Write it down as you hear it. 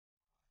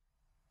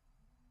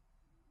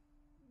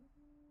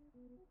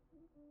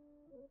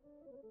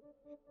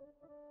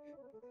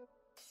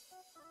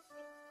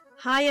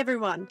Hi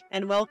everyone,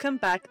 and welcome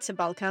back to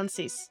Balkan,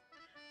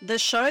 the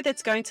show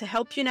that's going to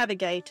help you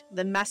navigate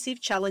the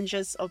massive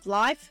challenges of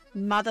life,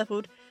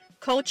 motherhood,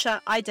 culture,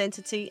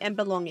 identity, and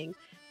belonging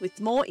with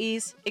more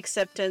ease,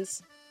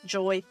 acceptance,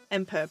 joy,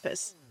 and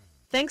purpose.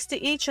 Thanks to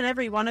each and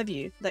every one of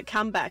you that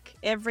come back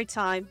every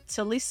time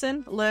to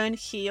listen, learn,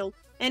 heal,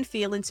 and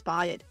feel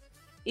inspired.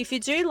 If you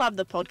do love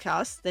the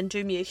podcast, then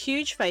do me a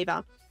huge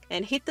favor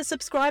and hit the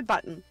subscribe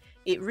button.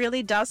 It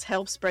really does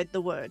help spread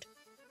the word.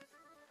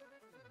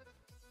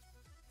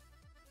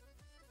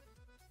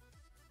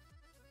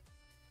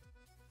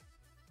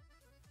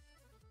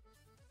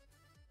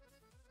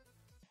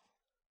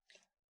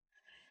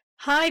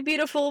 Hi,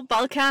 beautiful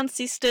Balkan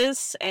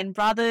sisters and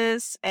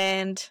brothers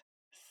and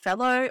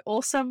fellow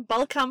awesome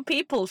Balkan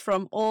people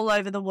from all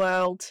over the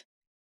world.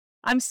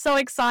 I'm so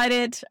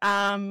excited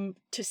to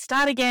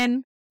start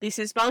again. This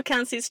is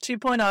Balkan Sis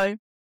 2.0.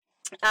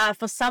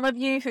 For some of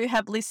you who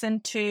have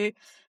listened to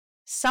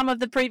some of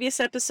the previous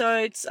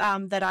episodes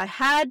that I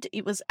had,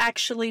 it was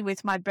actually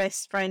with my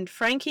best friend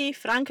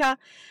Franca.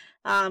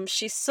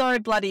 She's so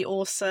bloody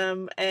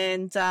awesome.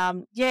 And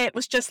it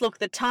was just, look,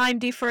 the time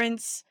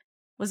difference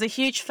was a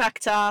huge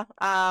factor,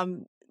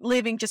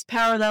 living just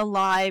parallel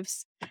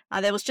lives.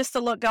 There was just a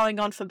lot going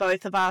on for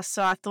both of us,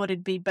 so I thought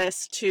it'd be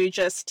best to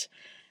just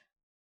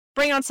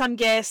bring on some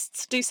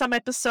guests, do some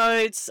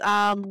episodes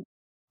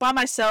by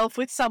myself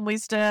with some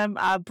wisdom,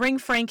 bring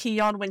Frankie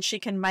on when she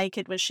can make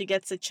it, when she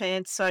gets a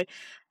chance. So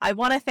I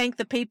want to thank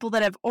the people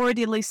that have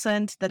already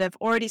listened, that have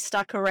already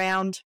stuck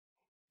around,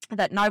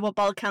 that know what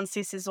Balkan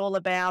Sis is all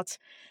about.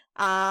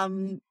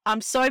 I'm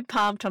so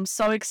pumped. I'm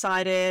so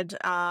excited.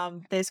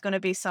 There's going to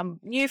be some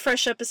new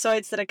fresh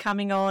episodes that are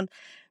coming on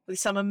with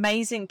some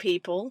amazing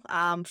people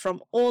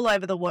from all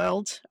over the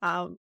world.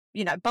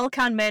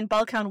 Balkan men,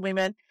 Balkan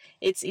women.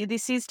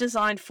 This is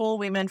designed for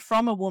women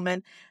from a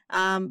woman.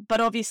 But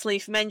obviously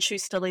if men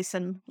choose to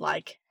listen,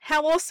 like,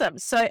 how awesome.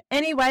 So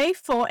anyway,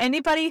 for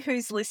anybody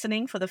who's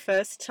listening for the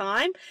first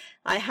time,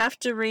 I have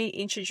to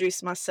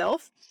reintroduce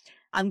myself.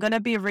 I'm going to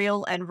be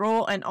real and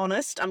raw and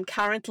honest. I'm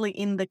currently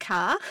in the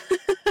car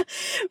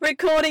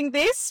recording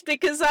this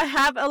because I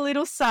have a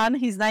little son.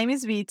 His name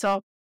is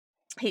Vito.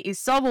 He is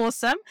so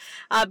awesome,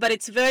 but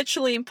it's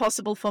virtually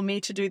impossible for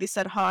me to do this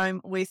at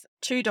home with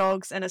 2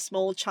 dogs and a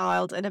small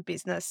child and a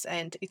business,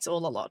 and it's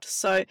all a lot.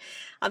 So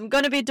I'm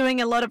going to be doing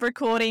a lot of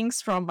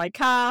recordings from my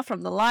car,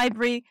 from the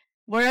library,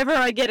 wherever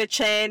I get a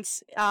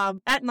chance,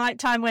 at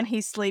nighttime when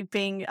he's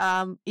sleeping.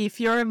 If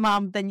you're a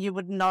mum, then you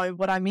would know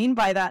what I mean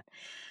by that.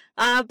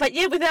 But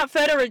without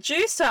further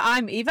ado, so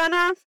I'm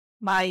Ivana.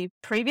 My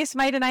previous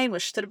maiden name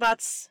was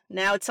Strbac.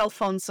 Now it's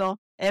Alfonso.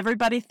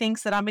 Everybody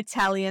thinks that I'm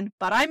Italian,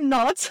 but I'm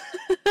not.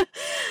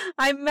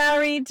 I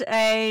married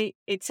a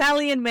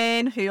Italian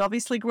man who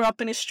obviously grew up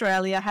in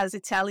Australia, has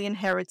Italian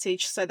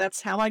heritage, so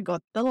that's how I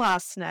got the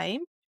last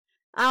name.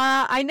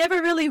 I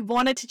never really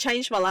wanted to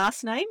change my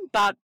last name,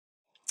 but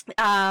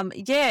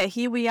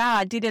here we are.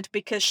 I did it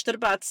because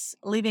Strbac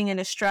living in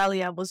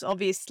Australia was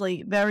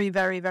obviously very,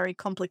 very, very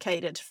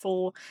complicated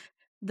for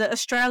the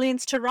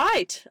Australians to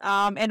write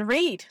and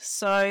read.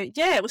 So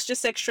it was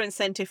just extra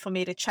incentive for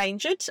me to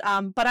change it.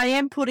 But I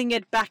am putting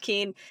it back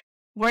in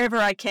wherever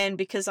I can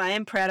because I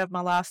am proud of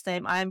my last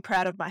name. I am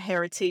proud of my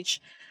heritage.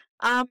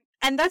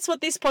 And that's what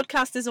this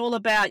podcast is all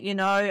about,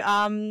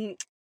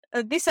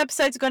 this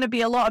episode's going to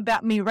be a lot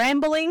about me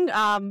rambling,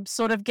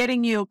 sort of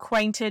getting you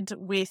acquainted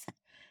with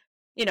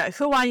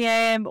who I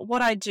am,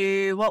 what I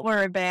do, what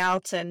we're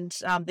about, and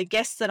the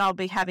guests that I'll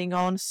be having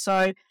on.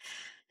 So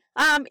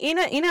in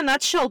a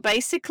nutshell,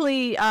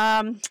 basically,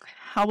 I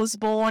was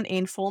born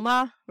in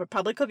former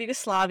Republic of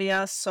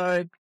Yugoslavia.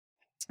 So,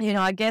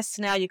 I guess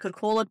now you could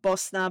call it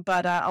Bosna,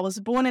 but I was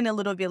born in a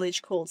little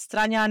village called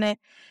Stranjane.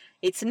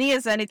 It's near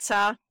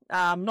Zenica,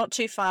 not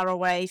too far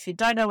away. If you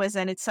don't know where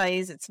Zenica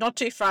is, it's not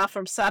too far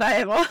from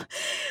Sarajevo.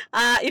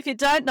 If you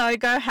don't know,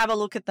 go have a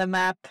look at the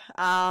map.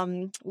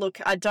 Look,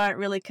 I don't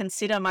really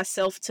consider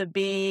myself to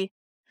be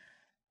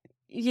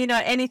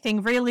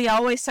anything really. I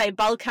always say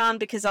Balkan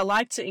because I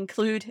like to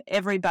include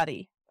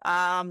everybody.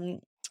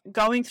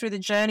 Going through the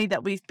journey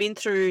that we've been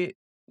through,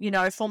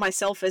 for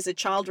myself as a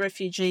child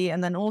refugee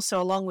and then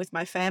also along with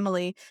my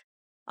family,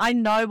 I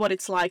know what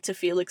it's like to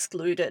feel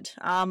excluded.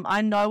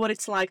 I know what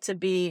it's like to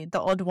be the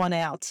odd one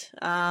out.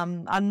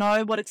 I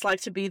know what it's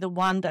like to be the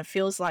one that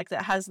feels like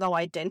that has no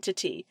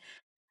identity.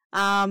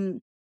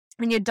 And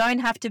you don't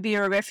have to be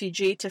a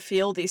refugee to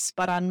feel this,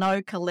 but I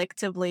know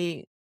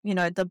collectively,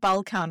 the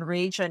Balkan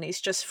region is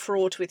just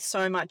fraught with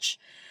so much,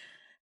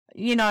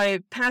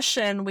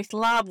 passion, with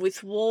love,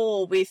 with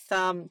war, with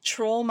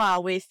trauma,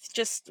 with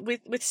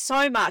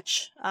so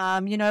much.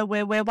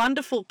 We're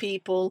wonderful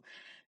people.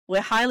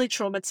 We're highly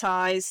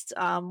traumatized.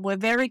 We're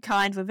very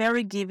kind. We're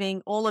very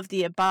giving, all of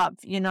the above,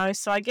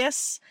 So I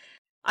guess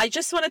I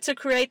just wanted to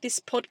create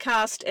this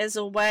podcast as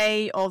a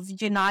way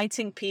of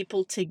uniting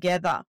people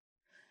together.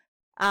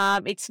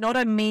 It's not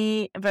a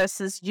me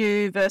versus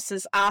you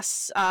versus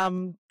us,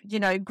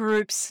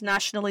 groups,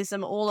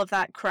 nationalism, all of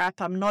that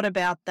crap. I'm not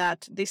about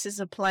that. This is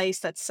a place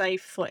that's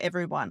safe for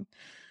everyone.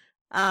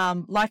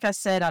 Like I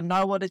said, I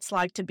know what it's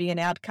like to be an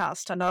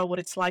outcast. I know what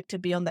it's like to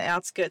be on the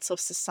outskirts of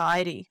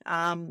society,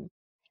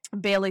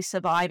 barely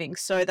surviving.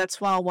 So that's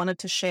why I wanted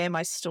to share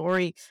my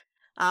story.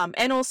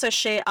 And also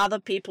share other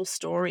people's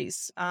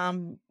stories,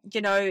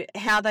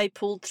 how they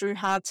pulled through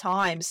hard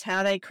times,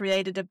 how they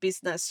created a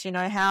business,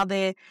 how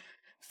they're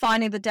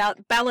finding the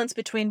balance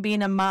between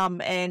being a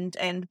mum and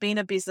being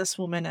a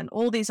businesswoman and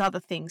all these other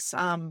things,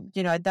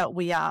 that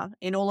we are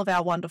in all of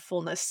our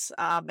wonderfulness,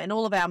 and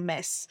all of our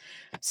mess.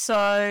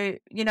 So,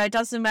 it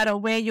doesn't matter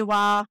where you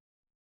are,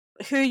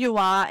 who you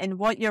are, and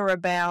what you're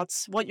about,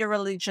 what your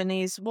religion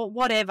is,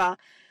 whatever.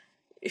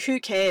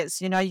 Who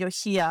cares? You're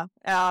here.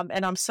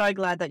 And I'm so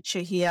glad that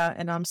you're here,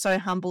 and I'm so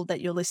humbled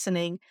that you're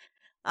listening.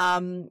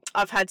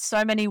 I've had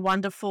so many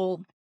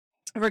wonderful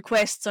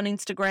requests on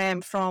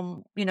Instagram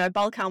from,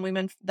 Balkan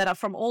women that are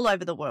from all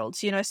over the world,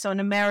 so in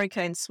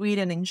America, in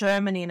Sweden, in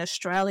Germany, in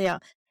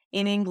Australia,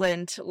 in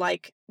England.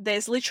 Like,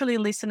 there's literally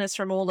listeners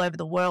from all over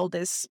the world.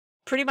 There's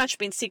pretty much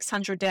been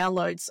 600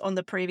 downloads on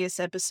the previous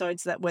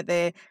episodes that were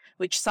there,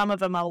 which some of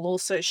them I'll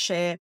also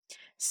share.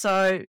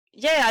 So,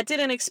 yeah, I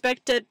didn't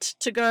expect it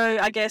to go,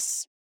 I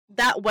guess,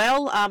 that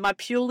well. I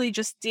purely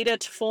just did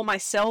it for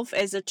myself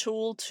as a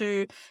tool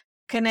to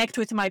connect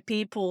with my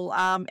people,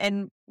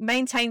 and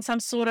maintain some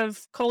sort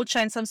of culture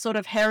and some sort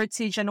of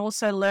heritage, and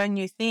also learn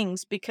new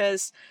things.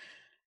 Because,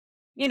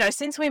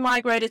 since we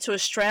migrated to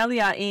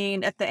Australia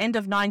at the end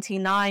of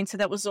 99, so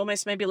that was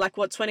almost maybe like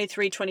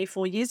 23,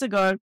 24 years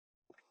ago,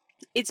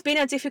 it's been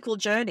a difficult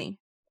journey.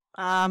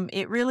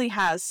 It really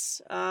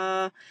has.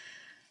 I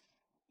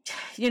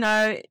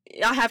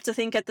have to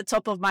think at the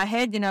top of my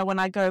head, when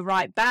I go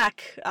right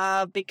back,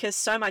 because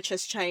so much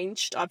has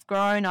changed. I've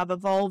grown, I've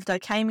evolved. I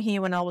came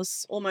here when I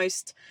was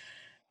almost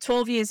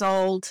 12 years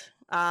old,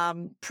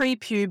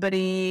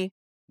 pre-puberty,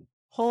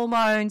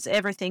 hormones,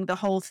 everything, the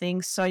whole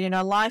thing. So,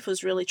 life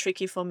was really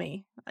tricky for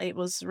me. It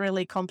was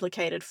really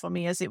complicated for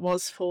me, as it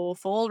was for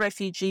all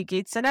refugee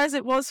kids, and as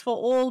it was for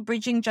all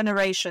bridging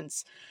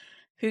generations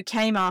who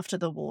came after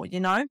the war,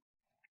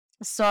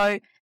 So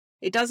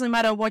it doesn't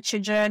matter what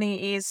your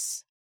journey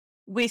is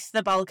with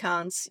the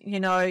Balkans,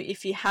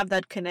 if you have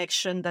that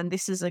connection, then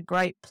this is a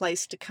great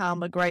place to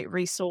come, a great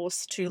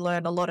resource to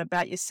learn a lot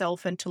about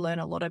yourself and to learn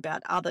a lot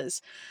about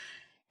others.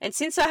 And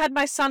since I had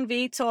my son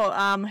Vito,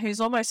 who's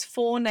almost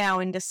 4 now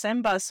in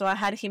December, so I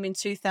had him in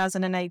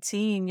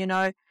 2018,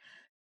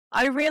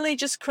 I really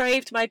just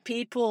craved my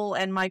people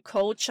and my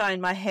culture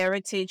and my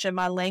heritage and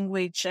my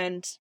language.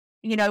 And,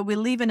 we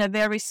live in a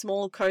very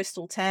small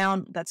coastal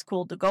town that's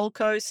called the Gold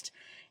Coast.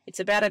 It's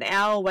about an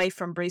hour away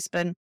from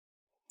Brisbane.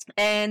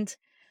 And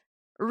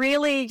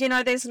really,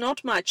 there's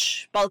not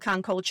much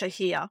Balkan culture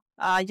here.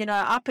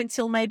 Up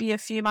until maybe a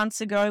few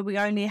months ago, we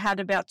only had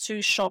about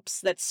 2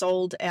 shops that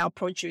sold our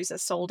produce,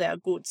 that sold our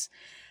goods.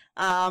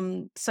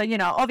 So,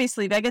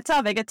 obviously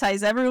Vegeta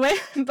is everywhere,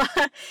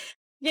 but,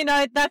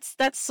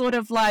 that's sort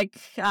of like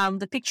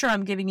the picture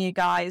I'm giving you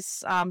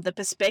guys, the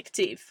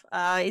perspective.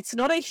 It's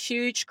not a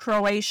huge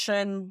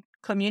Croatian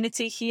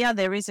community here.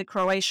 There is a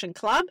Croatian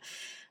club,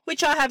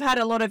 which I have had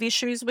a lot of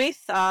issues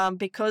with,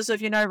 because of,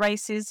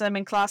 racism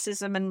and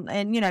classism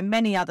and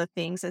many other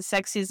things, and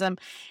sexism.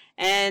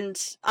 And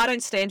I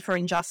don't stand for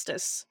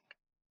injustice.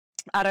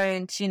 I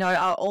don't,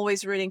 I'm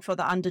always rooting for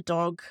the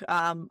underdog.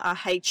 I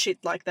hate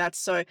shit like that.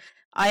 So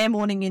I am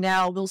warning you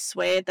now, I will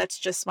swear. That's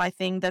just my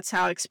thing. That's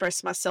how I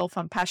express myself.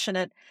 I'm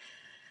passionate.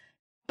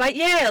 But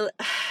yeah,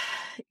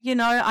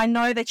 I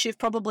know that you've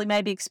probably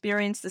maybe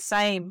experienced the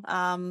same.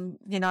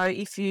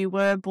 If you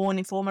were born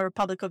in former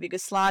Republic of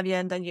Yugoslavia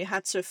and then you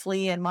had to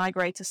flee and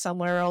migrate to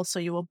somewhere else, or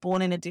you were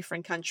born in a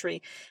different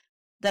country,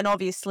 then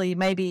obviously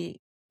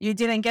maybe you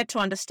didn't get to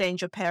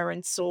understand your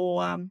parents,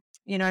 or,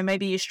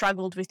 maybe you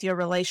struggled with your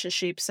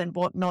relationships and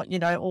whatnot,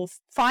 or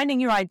finding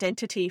your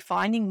identity,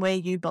 finding where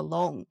you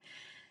belong.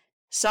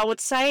 So I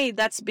would say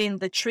that's been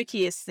the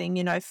trickiest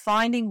thing,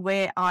 finding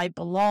where I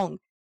belong.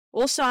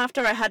 Also,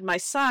 after I had my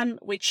son,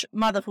 which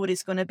motherhood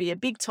is going to be a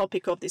big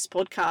topic of this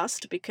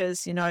podcast,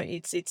 because,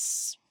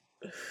 it's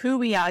who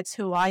we are, it's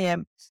who I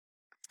am.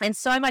 And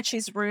so much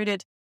is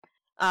rooted,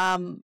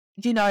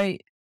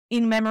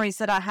 in memories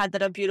that I had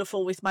that are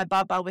beautiful with my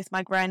baba, with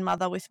my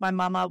grandmother, with my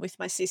mama, with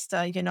my sister,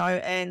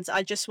 and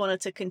I just wanted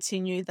to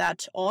continue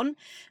that on,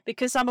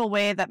 because I'm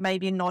aware that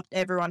maybe not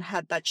everyone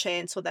had that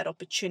chance or that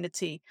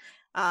opportunity,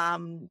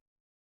 to,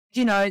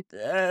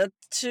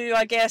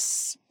 I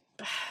guess,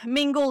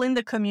 mingle in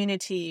the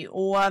community,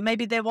 or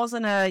maybe there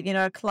wasn't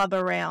a club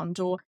around,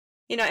 or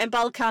and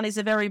Balkan is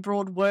a very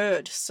broad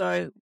word,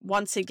 so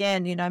once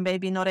again,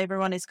 maybe not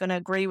everyone is going to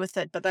agree with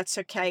it, but that's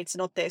okay. It's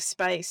not their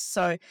space.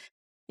 So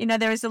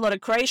there is a lot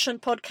of Croatian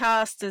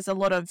podcasts, there's a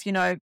lot of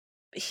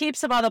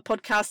heaps of other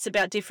podcasts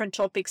about different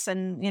topics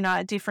and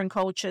different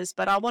cultures,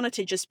 but I wanted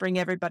to just bring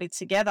everybody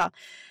together.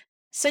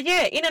 So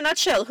yeah, in a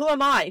nutshell, who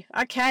am I?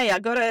 Okay, I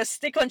gotta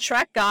stick on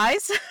track,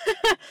 guys.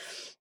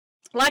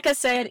 like I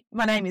said,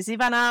 my name is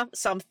Ivana.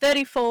 So I'm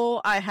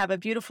 34. I have a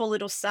beautiful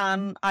little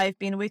son. I've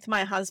been with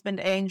my husband,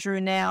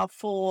 Andrew, now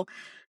for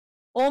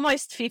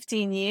almost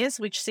 15 years,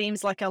 which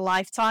seems like a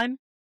lifetime,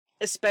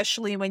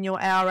 especially when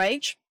you're our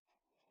age,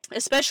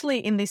 especially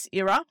in this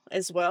era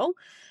as well,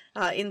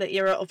 in the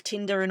era of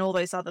Tinder and all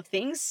those other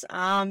things.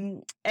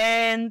 And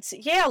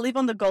yeah, I live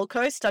on the Gold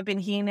Coast. I've been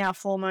here now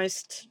for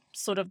almost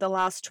sort of the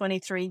last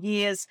 23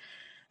 years.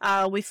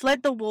 We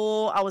fled the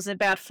war. I was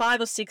about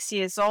 5 or 6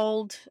 years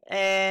old,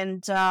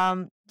 and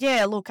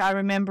yeah, look, I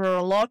remember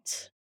a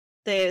lot.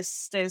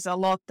 There's a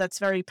lot that's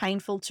very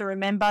painful to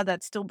remember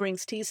that still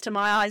brings tears to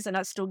my eyes, and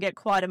I still get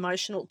quite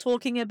emotional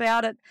talking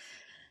about it.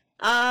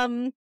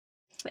 Um,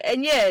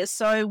 and yeah,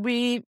 so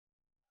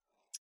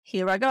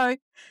here I go.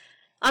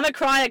 I'm a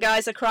crier,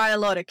 guys. I cry a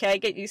lot. Okay,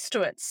 get used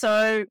to it.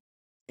 So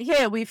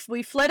yeah, we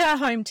fled our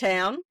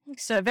hometown.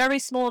 So a very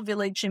small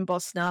village in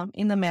Bosnia,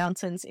 in the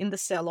mountains, in the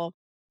selo,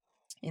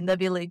 in the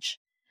village.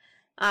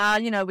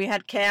 We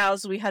had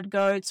cows, we had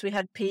goats, we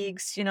had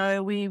pigs,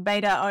 we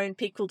made our own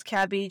pickled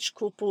cabbage,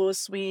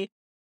 kupus, we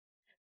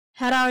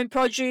had our own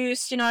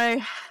produce,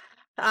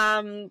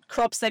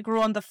 crops that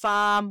grew on the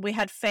farm. We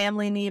had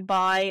family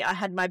nearby. I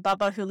had my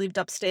baba who lived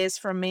upstairs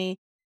from me,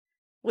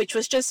 which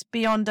was just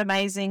beyond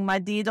amazing. My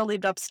dida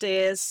lived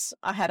upstairs.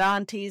 I had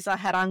aunties, I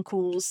had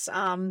uncles,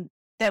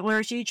 that were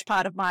a huge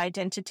part of my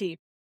identity.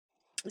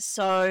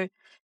 So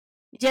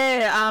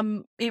yeah,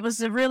 it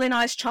was a really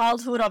nice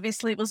childhood.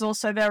 Obviously, it was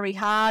also very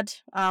hard.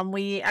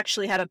 We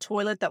actually had a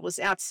toilet that was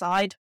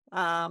outside,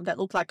 that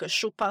looked like a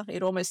shupa.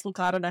 It almost looked,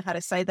 I don't know how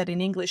to say that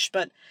in English,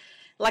 but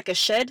like a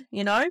shed,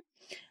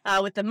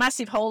 with a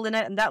massive hole in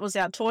it, and that was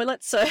our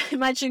toilet. So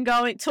imagine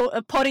going to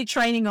a potty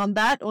training on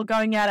that or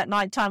going out at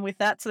night time with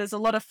that. So there's a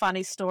lot of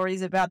funny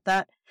stories about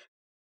that.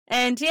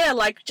 And yeah,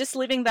 like just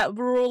living that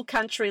rural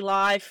country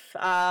life,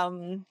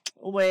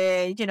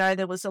 where,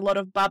 there was a lot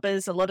of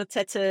bubbers, a lot of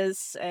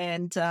tetas,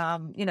 and,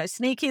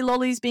 sneaky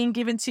lollies being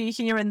given to you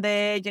here and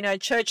there,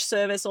 church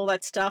service, all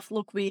that stuff.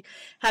 Look, we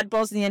had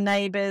Bosnian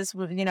neighbors,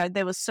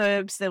 there were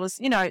Serbs, there was,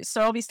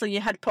 so obviously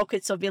you had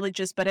pockets of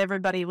villages, but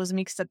everybody was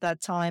mixed at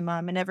that time,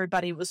 and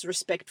everybody was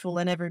respectful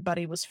and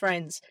everybody was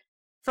friends,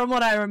 from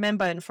what I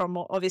remember, and from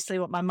obviously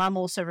what my mum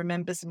also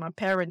remembers and my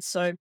parents.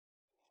 So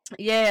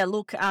yeah,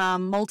 look,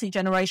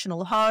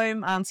 multi-generational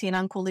home, auntie and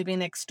uncle living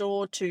next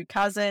door, two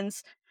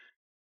cousins.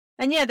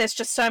 And yeah, there's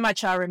just so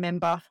much I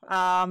remember.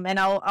 And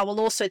I will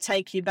also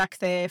take you back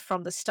there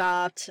from the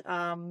start,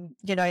 in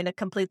a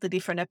completely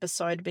different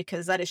episode,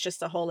 because that is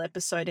just a whole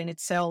episode in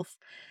itself.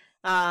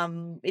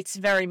 It's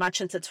very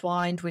much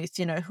intertwined with,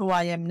 who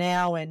I am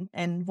now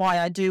and why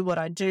I do what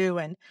I do.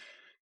 And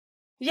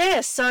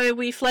yeah, so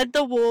we fled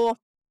the war.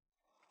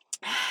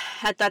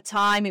 At that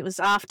time, it was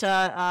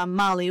after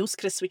Mali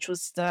Uskrs, which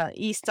was the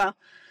Easter.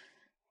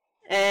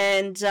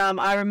 And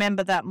I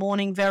remember that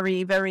morning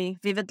very, very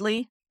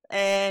vividly.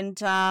 And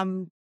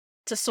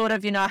to sort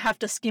of, I have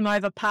to skim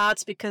over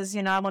parts because,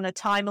 I'm on a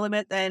time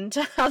limit, and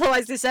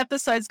otherwise this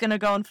episode's going to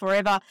go on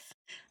forever.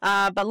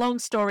 But long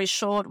story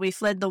short, we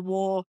fled the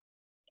war,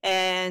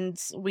 and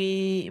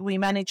we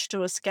managed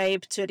to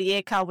escape to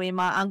Rijeka, where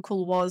my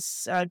uncle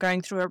was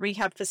going through a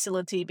rehab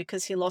facility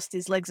because he lost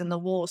his legs in the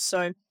war.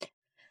 So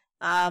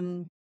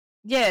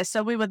yeah,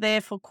 so we were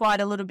there for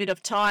quite a little bit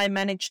of time,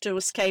 managed to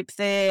escape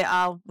there.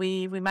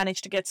 We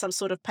managed to get some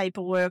sort of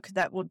paperwork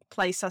that would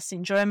place us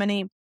in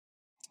Germany.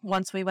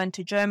 Once we went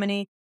to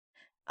Germany,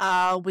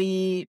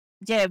 we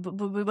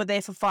were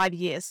there for 5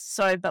 years.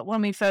 So, but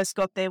when we first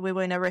got there, we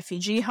were in a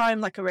refugee home,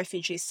 like a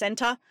refugee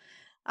center,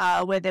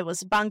 where there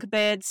was bunk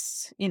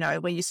beds,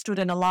 where you stood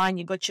in a line,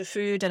 you got your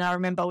food. And I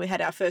remember we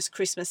had our first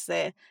Christmas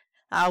there,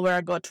 where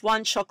I got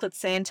one chocolate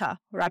Santa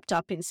wrapped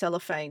up in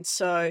cellophane.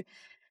 So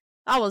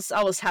I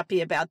was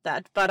happy about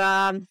that. But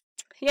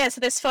yeah,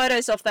 so there's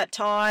photos of that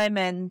time,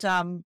 and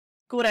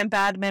good and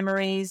bad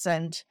memories,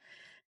 and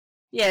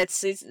yeah,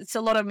 it's a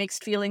lot of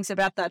mixed feelings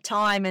about that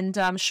time. And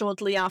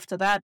shortly after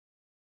that,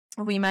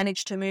 we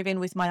managed to move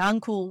in with my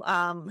uncle,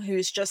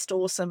 who's just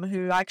awesome,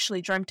 who I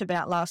actually dreamt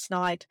about last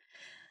night,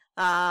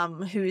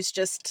 who's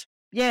just,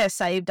 yeah,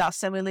 saved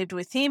us. And we lived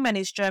with him and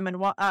his German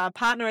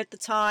partner at the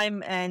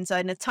time, and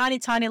in a tiny,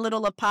 tiny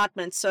little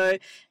apartment. So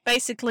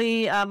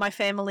basically, my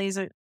family's,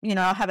 I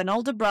have an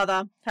older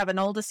brother, have an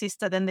older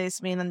sister, then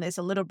there's me, and then there's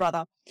a little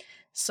brother.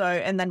 So,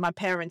 and then my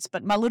parents.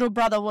 But my little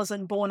brother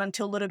wasn't born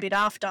until a little bit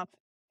after.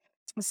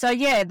 So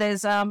yeah,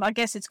 there's, I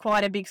guess it's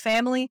quite a big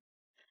family.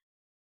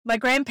 My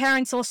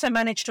grandparents also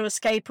managed to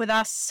escape with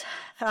us.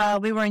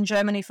 We were in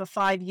Germany for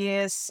 5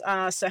 years,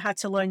 so had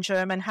to learn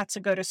German, had to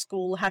go to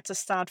school, had to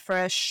start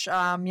fresh.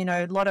 A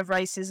lot of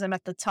racism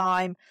at the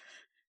time.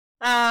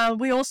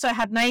 We also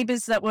had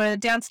neighbors that were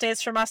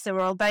downstairs from us. They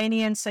were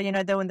Albanian, so,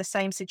 they were in the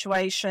same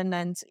situation.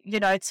 And,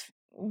 it's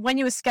when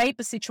you escape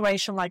a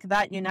situation like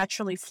that, you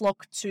naturally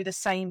flock to the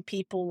same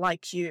people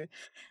like you,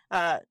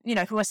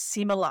 who are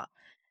similar.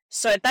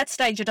 So at that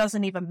stage, it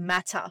doesn't even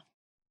matter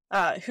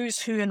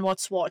who's who and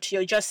what's what.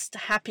 You're just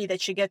happy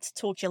that you get to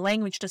talk your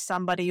language to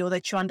somebody, or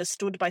that you're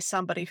understood by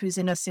somebody who's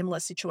in a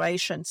similar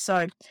situation.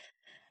 So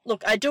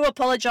Look, I do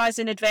apologize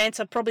in advance.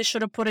 I probably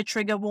should have put a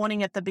trigger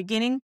warning at the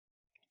beginning,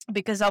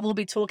 because I will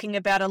be talking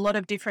about a lot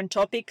of different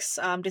topics,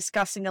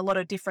 discussing a lot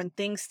of different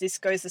things. This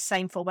goes the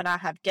same for when I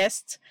have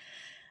guests.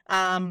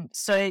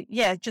 So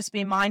yeah, just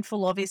be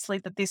mindful, obviously,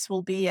 that this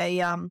will be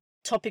a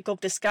topic of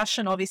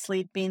discussion.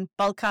 Obviously, being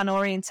Balkan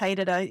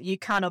orientated, you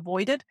can't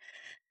avoid it.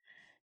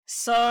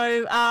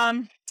 So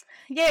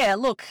yeah,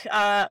 look,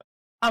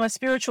 I'm a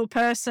spiritual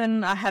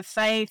person. I have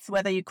faith,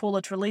 whether you call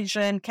it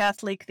religion,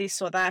 Catholic,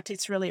 this or that.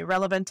 It's really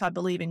irrelevant. I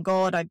believe in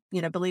God. I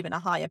believe in a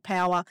higher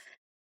power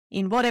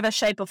in whatever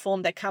shape or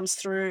form that comes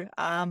through.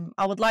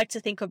 I would like to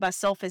think of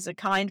myself as a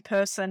kind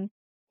person.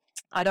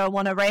 I don't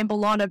want to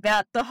ramble on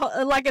about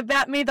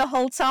about me the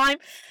whole time,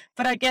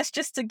 but I guess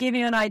just to give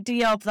you an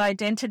idea of the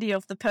identity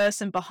of the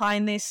person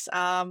behind this,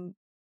 and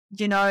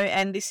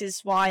this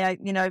is why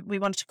we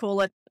wanted to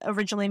call it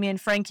originally me and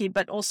Frankie,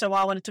 but also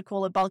I wanted to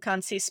call it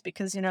Balkan Sis,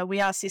 because,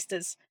 we are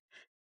sisters.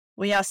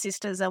 We are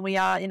sisters, and we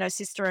are,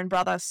 sister and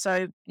brother.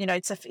 So,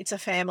 it's a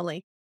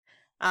family.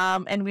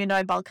 And we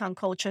know Balkan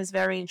culture is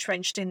very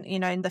entrenched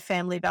in the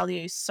family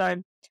values.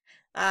 So,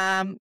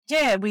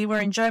 yeah, we were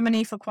in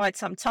Germany for quite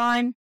some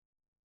time,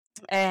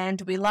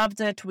 and we loved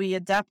it. We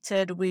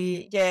adapted.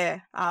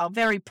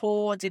 Very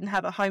poor, didn't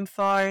have a home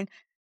phone,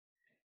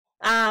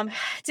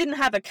 didn't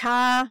have a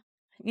car,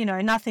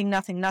 nothing,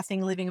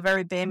 living a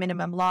very bare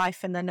minimum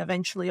life. And then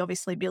eventually,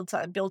 obviously, built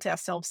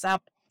ourselves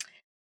up.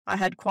 I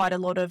had quite a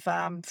lot of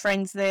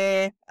friends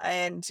there,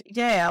 and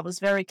yeah, I was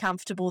very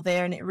comfortable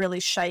there, and it really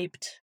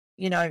shaped,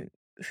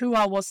 who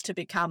I was to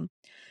become.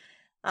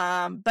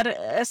 But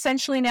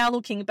essentially now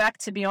looking back,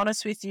 to be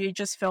honest with you,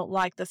 just felt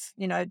like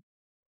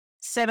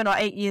 7 or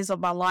 8 years of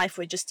my life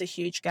were just a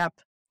huge gap,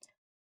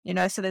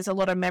 so there's a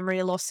lot of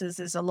memory losses.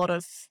 There's a lot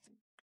of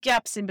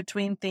gaps in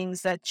between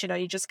things that,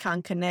 you just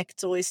can't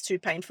connect, or is too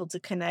painful to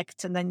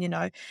connect. And then,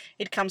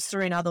 it comes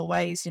through in other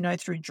ways,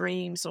 through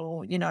dreams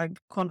or,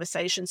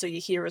 conversations, or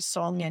you hear a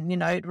song and,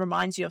 it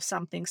reminds you of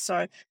something.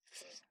 So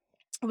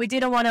we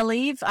didn't want to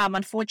leave.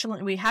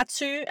 Unfortunately, we had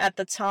to. At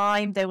the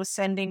time, they were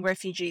sending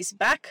refugees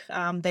back.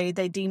 They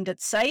deemed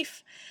it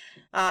safe.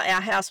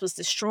 Our house was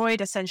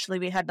destroyed. Essentially,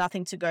 we had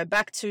nothing to go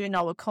back to.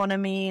 No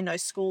economy, no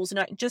schools,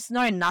 no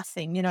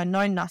nothing. No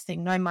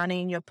nothing. No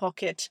money in your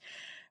pocket.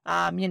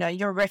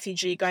 You're a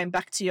refugee going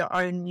back to your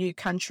own new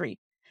country.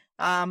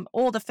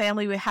 All the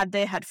family we had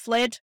there had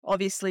fled.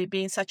 Obviously,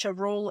 being such a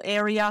rural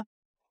area,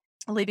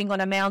 living on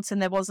a mountain,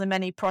 there wasn't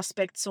many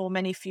prospects or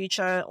many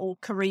future or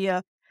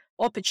career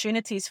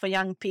opportunities for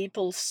young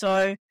people.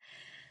 So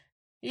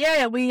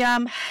yeah, we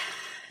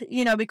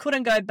we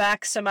couldn't go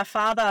back. So my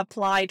father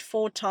applied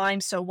 4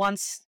 times, so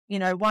once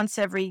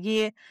every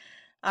year,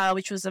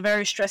 which was a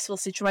very stressful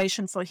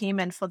situation for him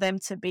and for them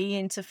to be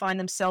in, to find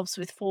themselves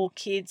with 4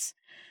 kids,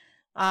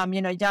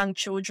 young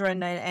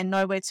children, and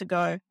nowhere to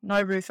go,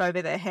 no roof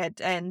over their head.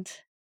 And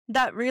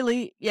that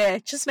really,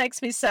 just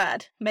makes me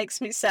sad.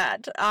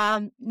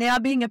 Now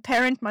being a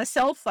parent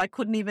myself, I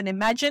couldn't even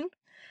imagine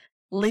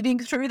living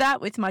through that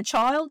with my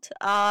child.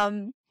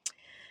 So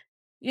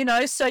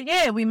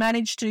yeah, we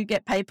managed to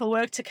get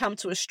paperwork to come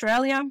to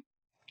Australia,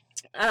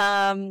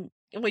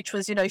 which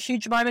was, a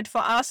huge moment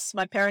for us.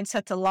 My parents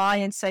had to lie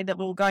and say that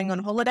we were going on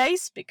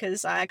holidays,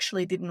 because I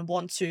actually didn't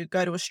want to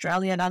go to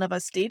Australia. None of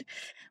us did.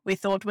 We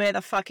thought, where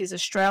the fuck is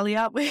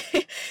Australia? We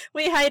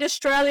hate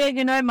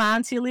Australia. My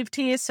auntie lived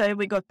here, so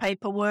we got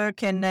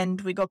paperwork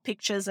and we got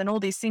pictures and all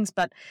these things.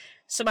 But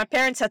so my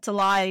parents had to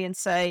lie and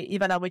say,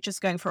 Ivana, we're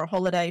just going for a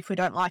holiday. If we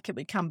don't like it,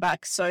 we come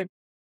back. So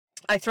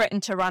I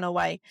threatened to run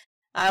away.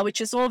 Which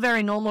is all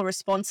very normal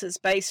responses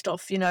based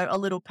off, a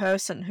little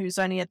person who's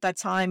only at that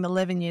time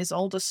 11 years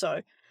old or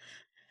so.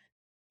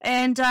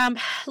 And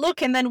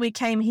look, and then we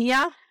came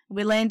here,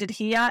 we landed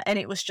here, and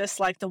it was just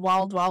like the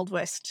wild, wild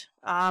west.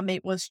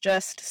 It was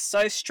just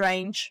so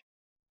strange,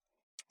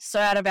 so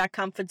out of our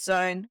comfort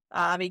zone.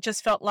 It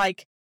just felt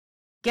like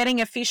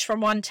getting a fish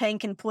from one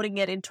tank and putting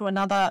it into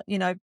another,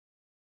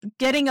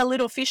 getting a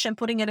little fish and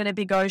putting it in a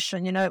big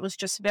ocean. It was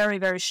just very,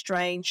 very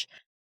strange.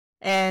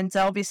 And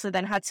obviously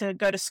then had to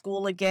go to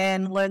school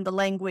again, learn the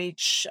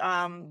language.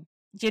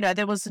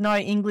 There was no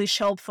English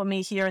help for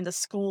me here in the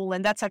school.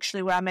 And that's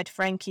actually where I met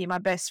Frankie, my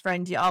best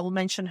friend. I will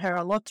mention her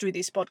a lot through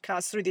these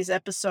podcasts, through these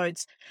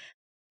episodes.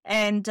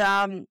 And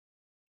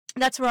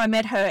that's where I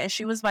met her. And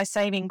she was my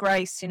saving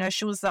grace.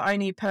 She was the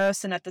only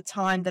person at the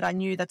time that I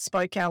knew that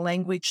spoke our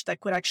language that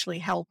could actually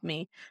help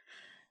me.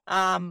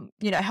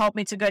 Help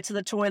me to go to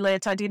the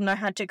toilet. I didn't know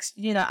how to,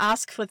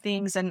 ask for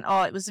things. And,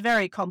 it was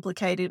very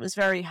complicated. It was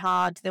very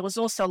hard. There was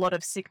also a lot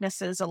of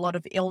sicknesses, a lot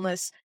of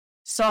illness.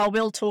 So I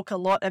will talk a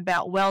lot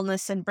about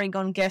wellness and bring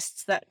on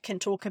guests that can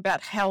talk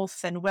about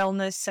health and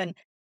wellness and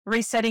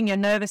resetting your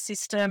nervous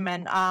system.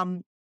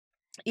 And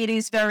it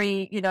is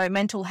very,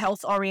 mental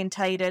health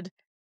orientated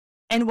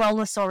and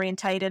wellness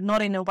orientated,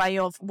 not in a way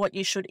of what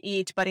you should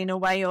eat, but in a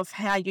way of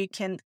how you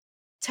can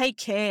take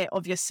care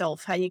of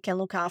yourself, how you can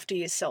look after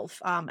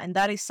yourself. And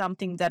that is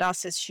something that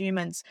us as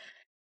humans,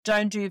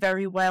 don't do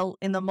very well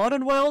in the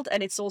modern world,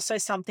 and it's also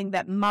something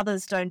that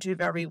mothers don't do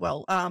very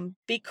well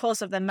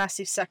because of the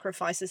massive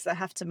sacrifices they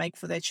have to make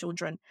for their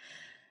children.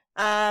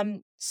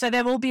 So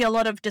there will be a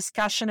lot of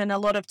discussion and a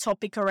lot of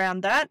topic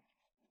around that.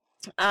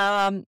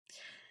 So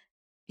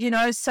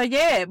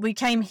yeah, we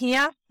came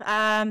here,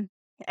 and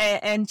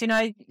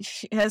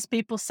as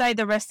people say,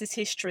 the rest is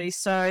history.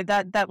 So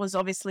that was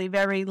obviously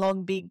very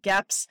long, big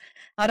gaps.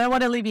 I don't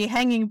want to leave you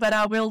hanging, but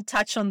I will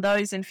touch on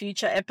those in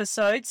future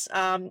episodes.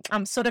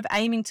 I'm sort of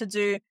aiming to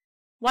do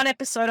one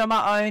episode on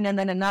my own and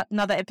then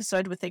another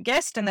episode with a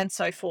guest and then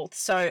so forth.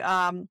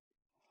 So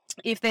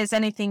if there's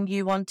anything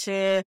you want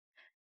to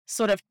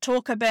sort of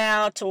talk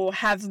about or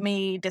have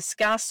me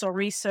discuss or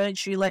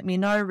research, you let me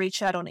know.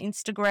 Reach out on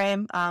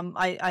Instagram.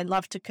 I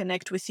love to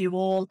connect with you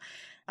all.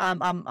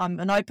 I'm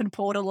an open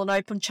portal, an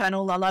open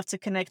channel. I love to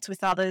connect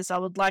with others. I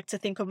would like to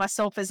think of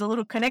myself as a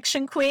little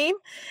connection queen.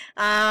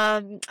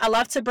 I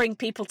love to bring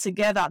people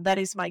together. That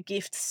is my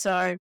gift.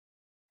 So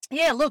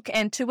yeah, look,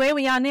 and to where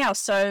we are now.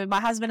 So my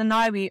husband and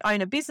I, we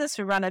own a business.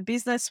 We run a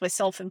business. We're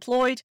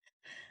self-employed.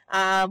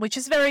 Which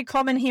is very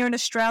common here in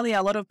Australia.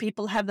 A lot of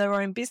people have their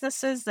own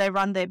businesses. They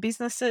run their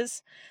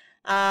businesses.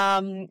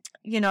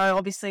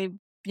 Obviously,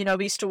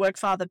 we used to work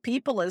for other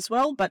people as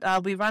well, but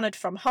we run it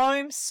from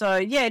home. So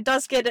yeah, it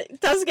does get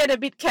a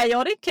bit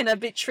chaotic and a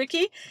bit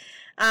tricky.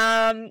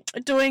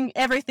 Doing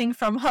everything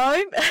from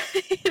home,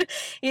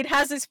 it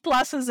has its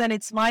pluses and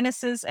its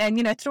minuses.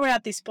 And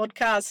throughout this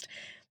podcast,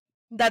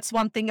 that's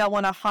one thing I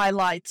want to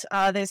highlight.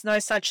 There's no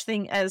such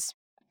thing as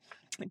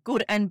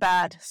good and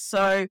bad.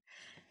 So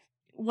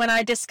when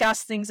I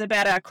discuss things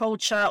about our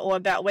culture or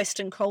about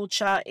Western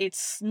culture,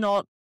 it's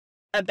not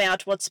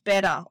about what's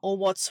better or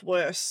what's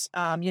worse.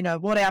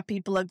 What our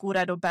people are good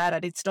at or bad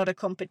at. It's not a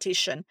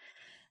competition.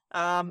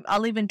 I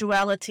live in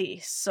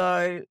duality.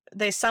 So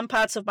there's some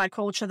parts of my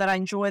culture that I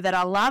enjoy, that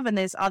I love, and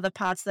there's other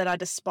parts that I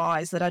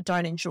despise, that I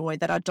don't enjoy,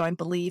 that I don't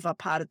believe are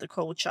part of the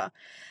culture.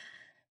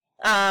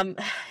 So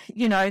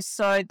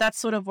that's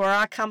sort of where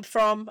I come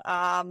from.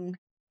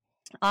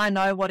 I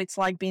know what it's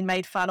like being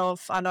made fun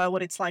of. I know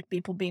what it's like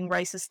people being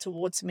racist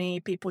towards me,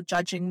 people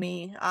judging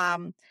me,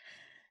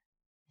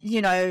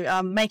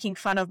 making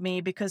fun of me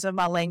because of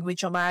my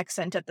language or my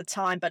accent at the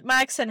time. But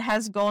my accent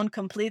has gone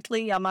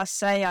completely, I must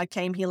say. I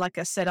came here, like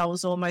I said, I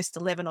was almost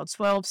 11 or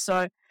 12.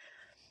 So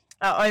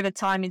over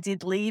time, it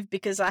did leave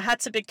because I had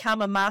to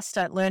become a master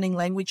at learning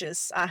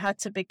languages. I had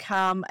to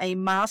become a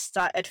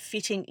master at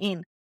fitting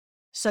in.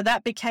 So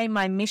that became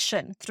my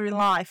mission through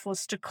life,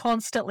 was to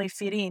constantly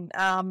fit in.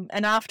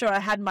 And after I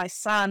had my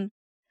son,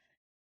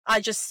 I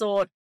just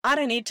thought, I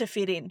don't need to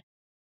fit in.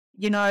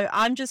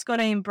 I'm just going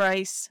to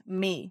embrace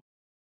me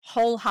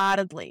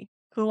wholeheartedly,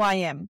 who I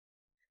am,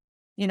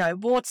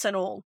 warts and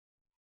all.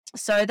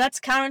 So that's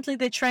currently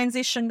the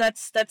transition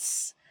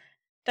that's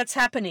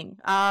happening.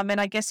 And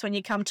I guess when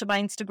you come to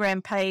my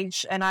Instagram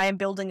page, and I am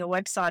building a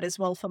website as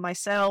well for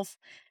myself,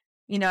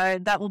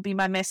 that will be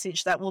my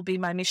message. That will be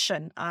my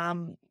mission.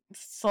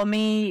 For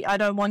me, I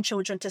don't want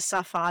children to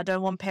suffer. I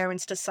don't want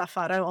parents to suffer.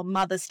 I don't want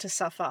mothers to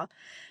suffer.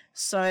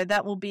 So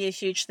that will be a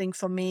huge thing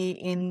for me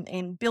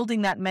in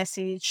building that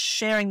message,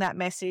 sharing that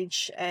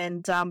message.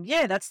 And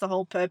that's the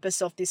whole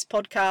purpose of this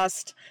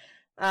podcast,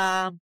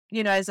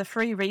 as a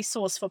free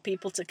resource for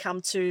people to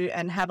come to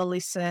and have a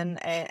listen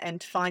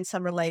and find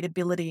some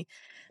relatability.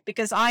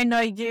 Because I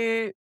know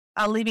you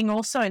are living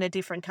also in a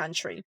different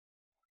country.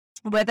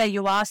 Whether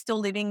you are still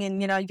living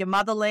in, your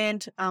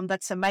motherland,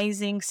 that's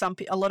amazing.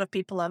 A lot of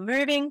people are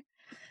moving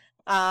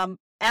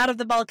out of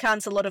the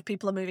Balkans. A lot of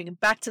people are moving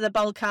back to the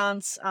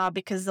Balkans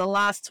because the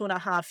last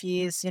 2.5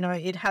 years,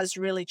 it has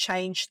really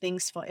changed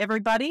things for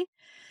everybody.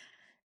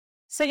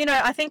 So,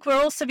 I think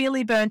we're all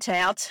severely burnt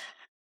out.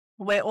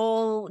 We're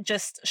all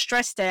just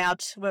stressed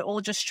out. We're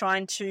all just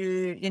trying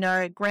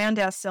to, ground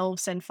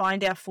ourselves and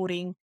find our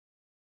footing.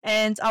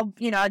 And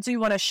I do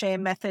want to share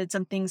methods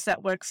and things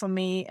that work for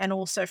me, and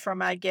also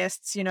from our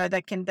guests,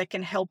 that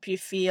can help you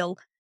feel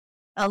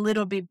a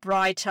little bit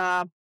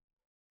brighter,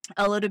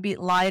 a little bit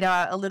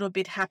lighter, a little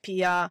bit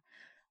happier,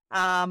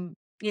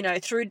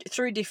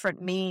 through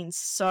different means.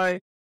 So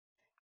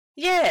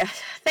yeah,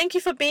 thank you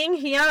for being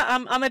here.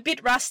 I'm a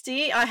bit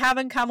rusty. I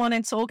haven't come on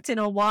and talked in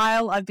a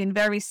while. I've been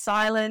very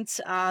silent.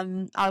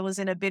 I was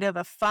in a bit of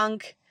a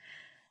funk.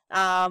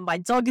 My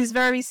dog is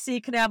very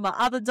sick now. My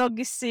other dog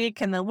is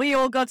sick, and then we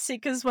all got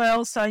sick as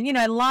well. So,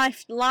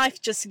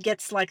 life just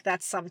gets like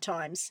that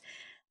sometimes.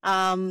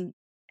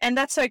 And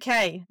that's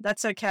okay.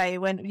 That's okay.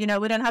 When, we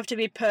don't have to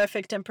be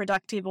perfect and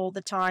productive all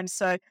the time.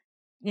 So,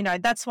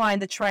 that's why in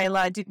the trailer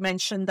I did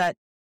mention that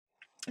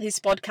this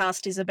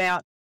podcast is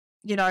about,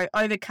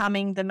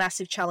 overcoming the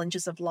massive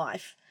challenges of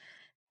life,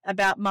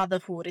 about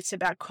motherhood. It's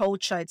about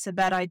culture. It's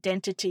about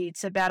identity.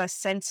 It's about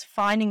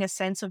finding a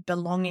sense of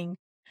belonging.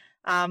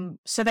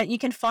 So that you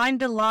can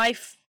find a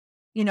life,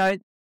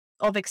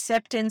 of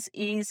acceptance,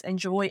 ease, and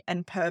joy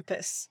and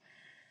purpose.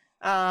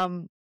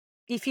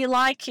 If you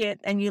like it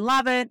and you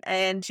love it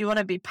and you want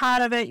to be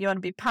part of it, you want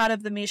to be part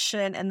of the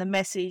mission and the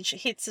message,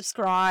 hit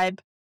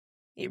subscribe.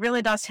 It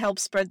really does help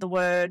spread the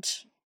word.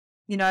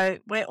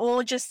 we're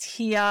all just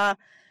here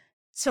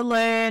to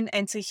learn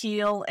and to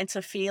heal and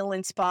to feel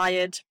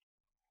inspired.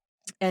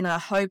 And I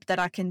hope that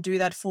I can do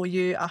that for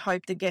you. I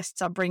hope the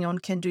guests I bring on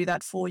can do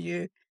that for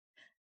you.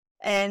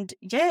 And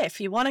yeah, if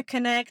you want to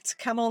connect,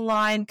 come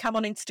online, come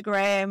on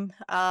Instagram.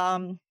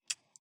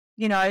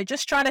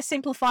 Just trying to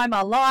simplify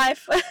my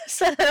life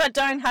so that I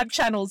don't have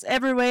channels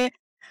everywhere.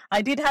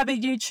 I did have a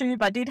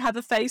YouTube, I did have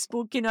a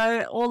Facebook,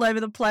 all over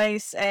the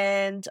place.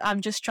 And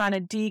I'm just trying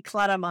to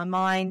declutter my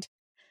mind,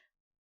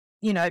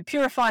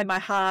 purify my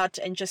heart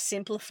and just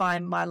simplify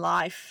my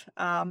life.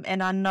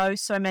 And I know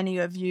so many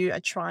of you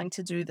are trying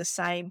to do the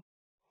same.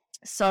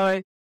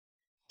 So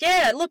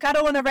yeah, look, I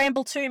don't want to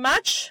ramble too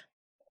much.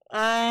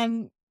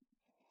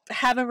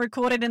 Haven't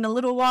recorded in a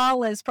little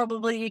while, as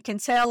probably you can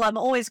tell. I'm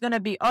always going to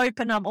be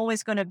open. I'm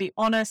always going to be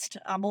honest.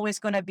 I'm always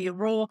going to be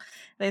raw.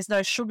 There's no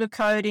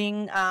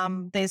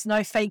sugarcoating. There's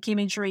no fake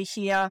imagery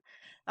here.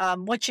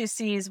 What you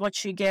see is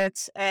what you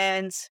get.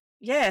 And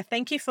yeah,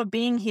 thank you for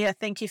being here.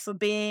 Thank you for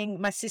being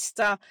my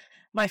sister,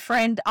 my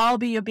friend. I'll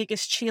be your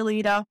biggest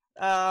cheerleader.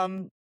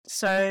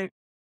 So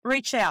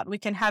reach out. We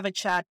can have a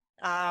chat.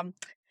 But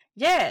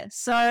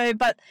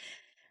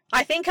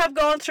I think I've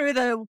gone through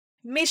the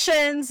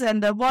missions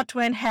and the what,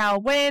 when, how,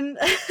 when,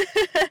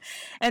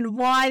 and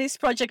why this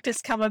project has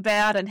come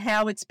about and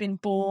how it's been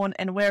born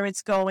and where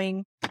it's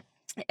going.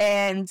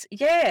 And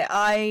yeah,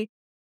 I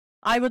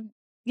would,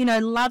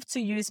 love to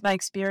use my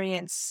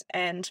experience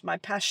and my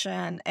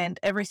passion and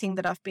everything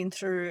that I've been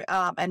through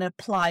and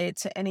apply it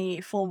to any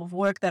form of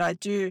work that I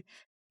do.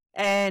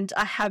 And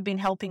I have been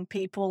helping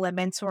people and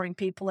mentoring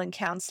people and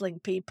counseling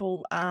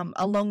people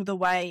along the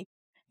way,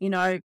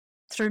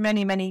 through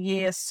many, many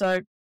years.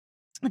 So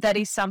that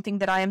is something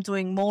that I am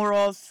doing more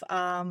of.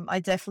 I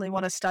definitely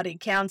want to study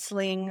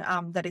counseling.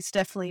 That is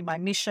definitely my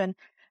mission,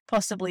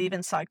 possibly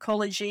even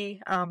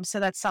psychology. So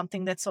that's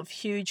something that's of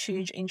huge,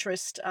 huge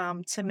interest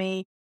to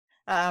me.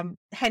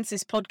 Hence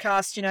this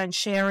podcast, and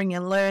sharing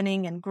and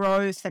learning and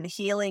growth and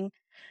healing.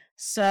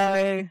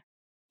 So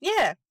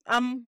yeah,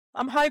 I'm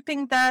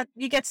hoping that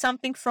you get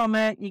something from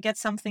it, you get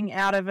something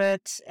out of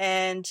it.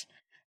 And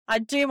I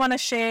do want to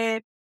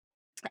share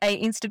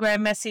a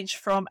Instagram message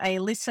from a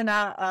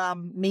listener,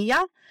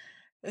 Mia,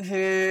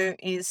 who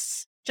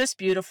is just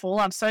beautiful.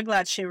 I'm so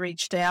glad she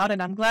reached out,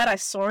 and I'm glad I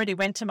saw it. It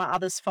went to my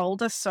others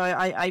folder, so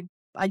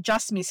I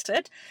just missed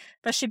it.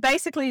 But she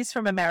basically is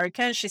from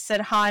America, and she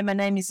said, "Hi, my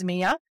name is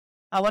Mia.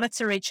 I wanted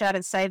to reach out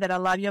and say that I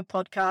love your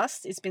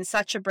podcast. It's been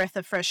such a breath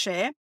of fresh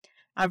air.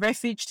 I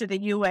refuged to the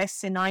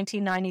US in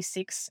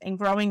 1996, and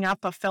growing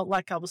up, I felt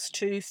like I was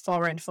too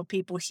foreign for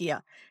people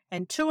here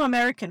and too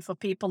American for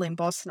people in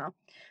Bosnia.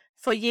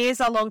 For years,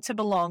 I longed to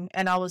belong,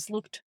 and I always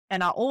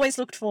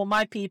looked for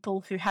my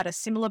people who had a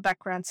similar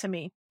background to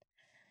me."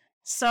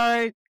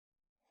 So,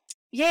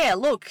 yeah,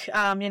 look,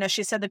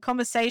 she said the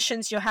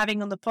conversations you're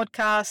having on the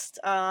podcast,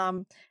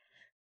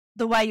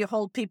 the way you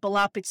hold people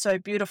up, it's so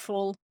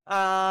beautiful.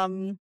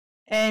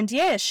 And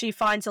yeah, she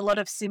finds a lot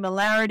of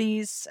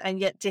similarities and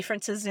yet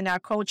differences in our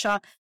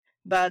culture.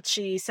 But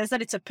she says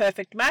that it's a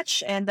perfect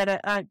match and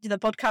that the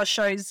podcast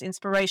shows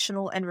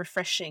inspirational and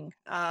refreshing.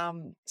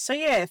 So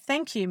yeah,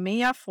 thank you,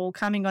 Mia, for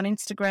coming on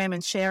Instagram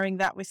and sharing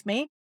that with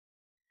me.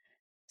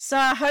 So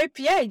I hope,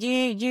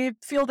 you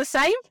feel the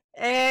same.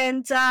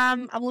 And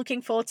I'm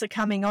looking forward to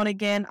coming on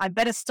again. I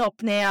better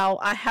stop now.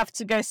 I have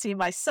to go see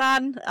my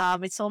son.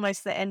 It's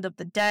almost the end of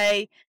the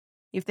day.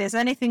 If there's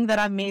anything that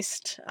I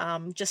missed,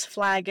 just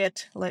flag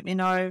it. Let me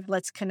know.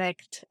 Let's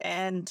connect.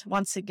 And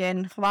once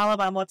again, hvala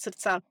vam od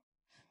srca.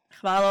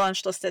 Hvala vam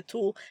što ste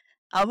tu.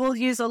 I will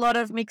use a lot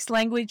of mixed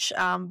language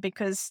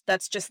because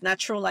that's just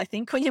natural. I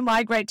think when you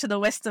migrate to the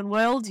Western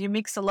world, you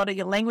mix a lot of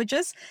your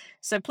languages.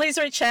 So please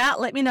reach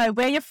out. Let me know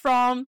where you're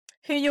from,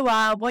 who you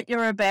are, what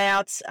you're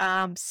about.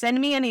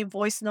 Send me any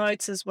voice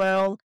notes as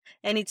well,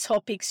 any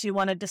topics you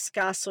want to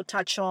discuss or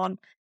touch on.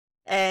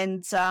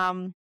 And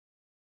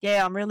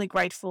yeah, I'm really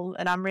grateful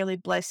and I'm really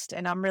blessed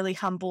and I'm really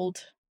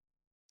humbled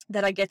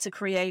that I get to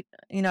create,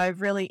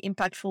 really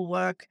impactful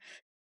work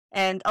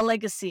and a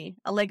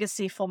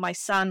legacy for my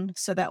son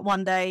so that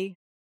one day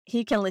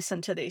he can listen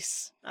to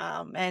this.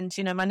 And,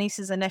 my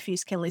nieces and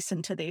nephews can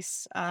listen to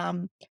this.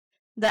 The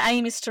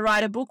aim is to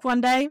write a book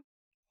one day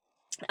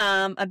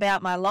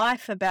about my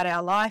life, about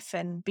our life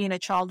and being a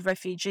child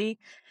refugee,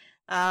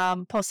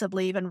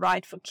 possibly even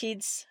write for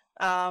kids.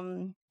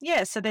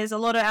 So there's a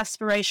lot of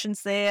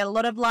aspirations there, a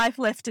lot of life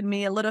left in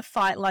me, a lot of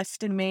fight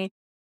left in me.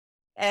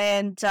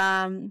 And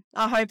I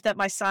hope that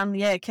my son,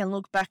 can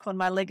look back on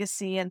my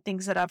legacy and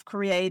things that I've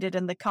created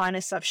and the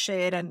kindness I've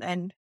shared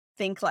and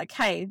think like,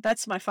 hey,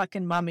 that's my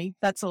fucking mummy.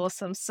 That's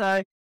awesome.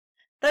 So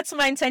that's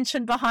my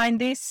intention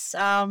behind this.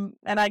 And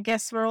I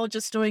guess we're all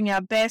just doing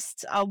our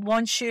best. I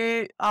want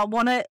you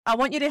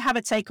to have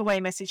a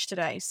takeaway message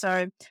today.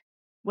 So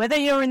whether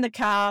you're in the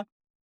car,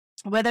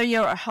 whether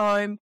you're at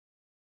home,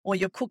 or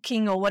you're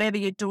cooking or whatever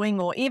you're doing,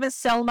 or even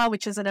Selma,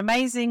 which is an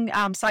amazing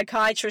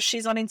psychiatrist.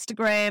 She's on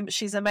Instagram.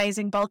 She's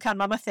amazing. Balkan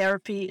Mama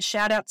Therapy.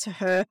 Shout out to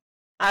her.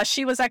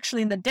 She was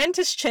actually in the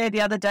dentist chair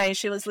the other day.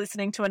 She was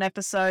listening to an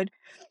episode.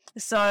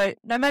 So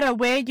no matter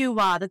where you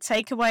are, the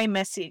takeaway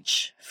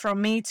message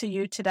from me to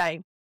you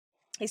today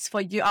is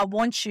for you. I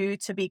want you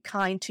to be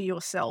kind to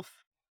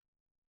yourself.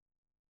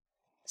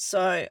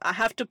 So I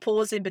have to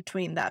pause in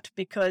between that,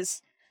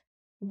 because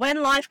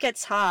when life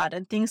gets hard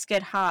and things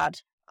get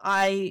hard,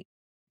 I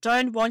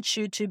don't want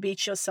you to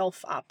beat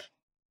yourself up.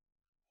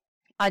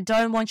 I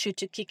don't want you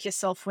to kick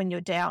yourself when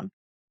you're down.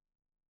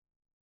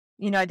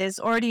 There's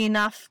already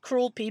enough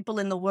cruel people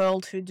in the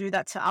world who do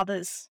that to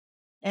others,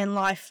 and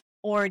life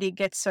already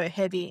gets so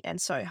heavy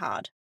and so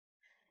hard.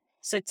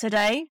 So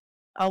today,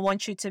 I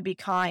want you to be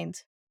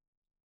kind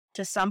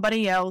to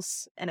somebody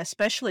else, and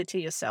especially to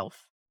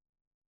yourself.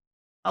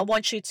 I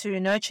want you to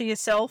nurture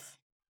yourself,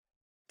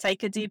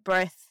 take a deep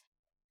breath,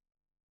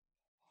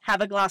 have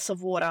a glass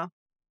of water,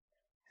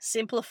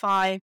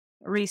 simplify,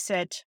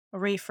 reset,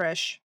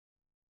 refresh,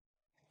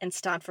 and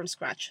start from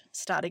scratch.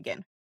 Start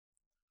again.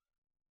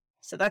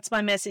 So that's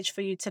my message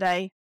for you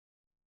today.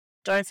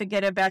 Don't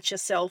forget about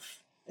yourself,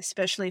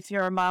 especially if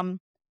you're a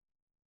mum.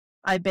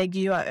 I beg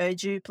you, I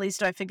urge you, please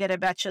don't forget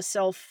about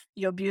yourself.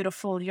 You're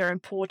beautiful, you're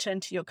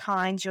important, you're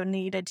kind, you're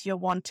needed, you're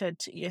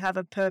wanted. You have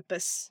a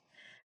purpose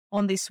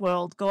on this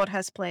world. God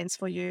has plans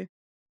for you.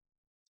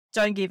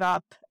 Don't give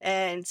up,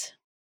 and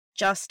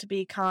just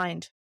be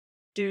kind.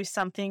 Do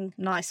something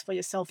nice for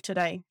yourself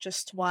today.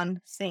 Just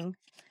one thing,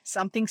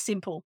 something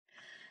simple.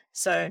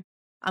 So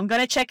I'm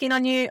going to check in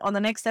on you on the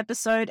next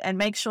episode and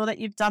make sure that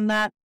you've done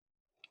that.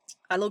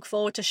 I look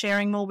forward to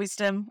sharing more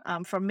wisdom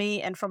from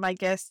me and from my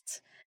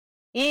guests.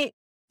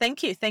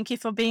 Thank you. Thank you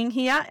for being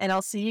here, and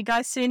I'll see you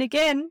guys soon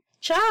again.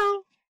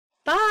 Ciao.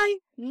 Bye.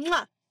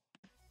 Mwah.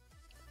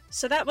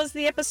 So that was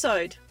the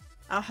episode.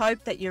 I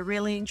hope that you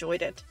really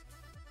enjoyed it.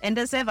 And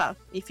as ever,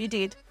 if you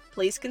did,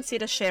 please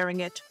consider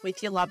sharing it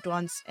with your loved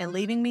ones and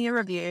leaving me a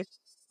review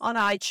on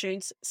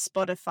iTunes,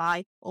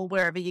 Spotify, or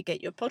wherever you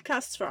get your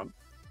podcasts from.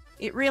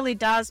 It really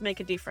does make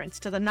a difference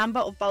to the number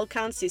of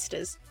Balkan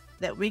sisters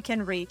that we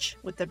can reach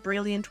with the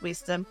brilliant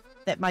wisdom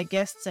that my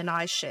guests and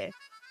I share.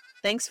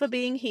 Thanks for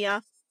being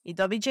here. I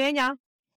do viđenja.